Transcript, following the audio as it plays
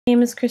My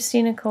name is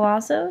Christina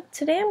Collazo.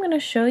 Today I'm going to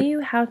show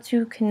you how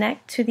to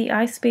connect to the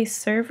iSpace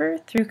server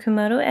through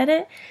Komodo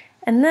Edit,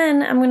 and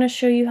then I'm going to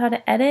show you how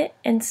to edit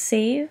and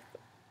save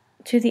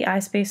to the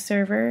iSpace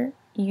server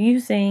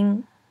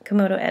using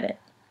Komodo Edit.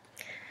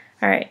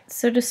 Alright,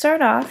 so to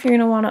start off, you're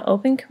going to want to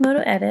open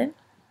Komodo Edit,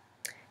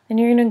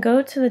 and you're going to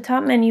go to the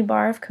top menu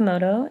bar of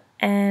Komodo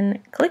and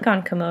click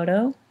on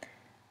Komodo,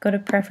 go to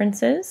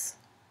Preferences.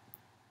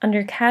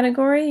 Under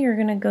Category, you're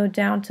going to go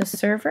down to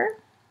Server.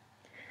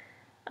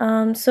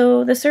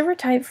 So the server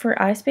type for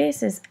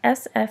iSpace is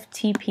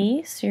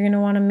SFTP, so you're going to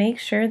want to make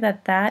sure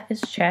that that is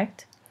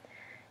checked.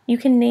 You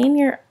can name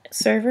your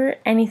server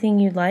anything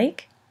you'd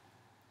like,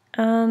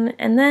 and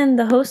then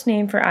the host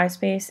name for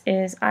iSpace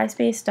is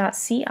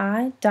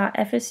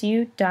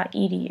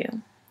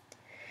ispace.ci.fsu.edu,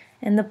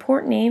 and the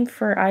port name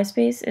for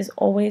iSpace is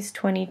always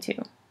 22.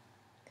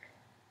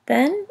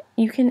 Then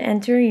you can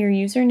enter your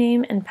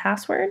username and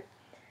password,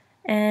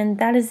 and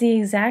that is the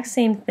exact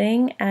same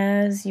thing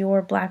as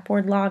your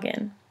Blackboard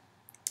login.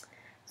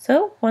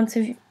 So once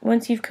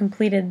you've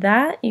completed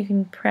that, you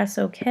can press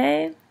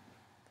OK.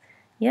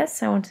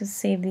 Yes, I want to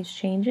save these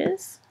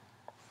changes.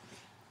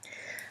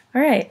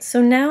 Alright,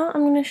 so now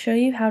I'm going to show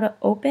you how to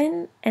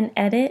open and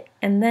edit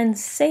and then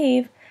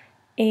save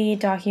a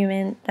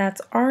document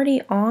that's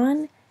already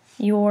on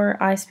your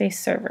iSpace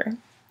server.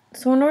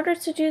 So in order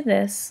to do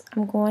this,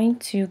 I'm going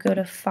to go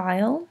to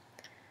File,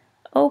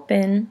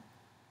 Open,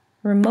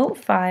 Remote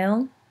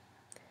File.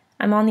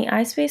 I'm on the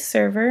iSpace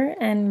server,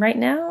 and right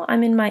now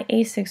I'm in my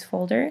A6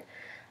 folder.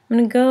 I'm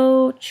going to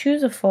go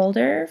choose a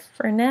folder.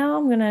 For now,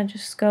 I'm going to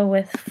just go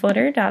with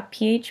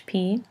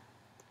footer.php.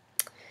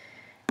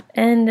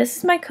 And this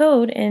is my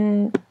code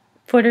in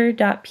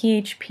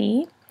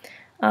footer.php.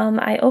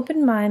 I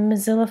opened my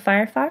Mozilla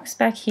Firefox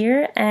back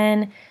here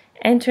and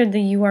entered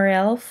the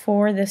URL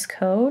for this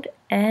code,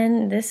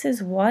 and this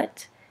is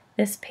what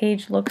this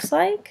page looks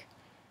like.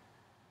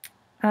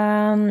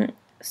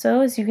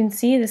 So as you can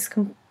see, this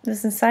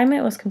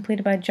assignment was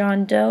completed by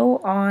John Doe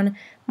on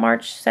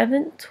March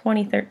 7th,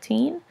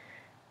 2013.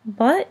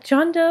 But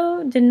John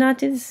Doe did not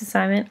do this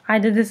assignment. I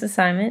did this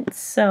assignment.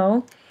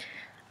 So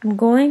I'm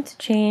going to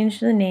change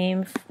the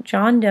name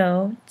John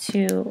Doe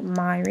to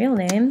my real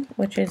name,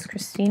 which is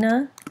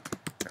Christina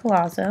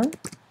Collazo.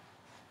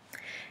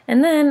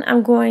 And then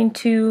I'm going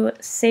to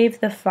save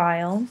the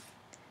file.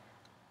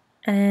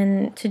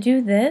 And to do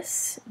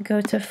this,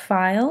 go to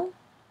File,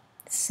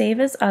 Save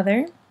as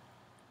Other,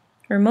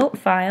 Remote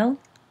File.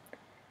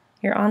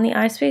 You're on the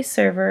iSpace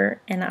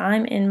server and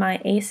I'm in my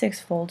A6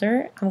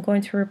 folder. I'm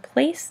going to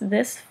replace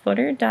this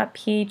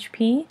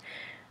footer.php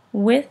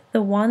with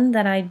the one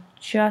that I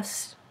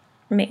just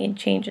made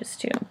changes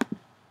to.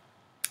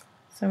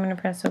 So I'm going to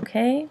press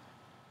OK.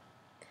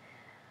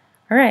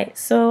 Alright,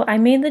 so I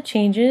made the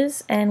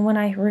changes, and when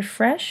I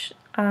refresh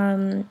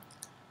Mozilla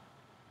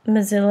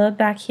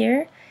back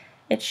here,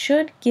 it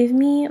should give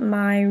me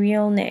my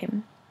real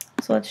name.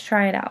 So let's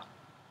try it out.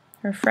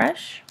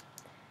 Refresh.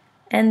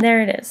 And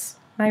there it is,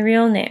 my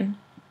real name.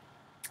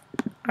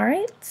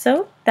 Alright,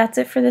 so that's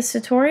it for this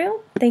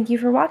tutorial. Thank you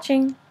for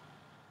watching.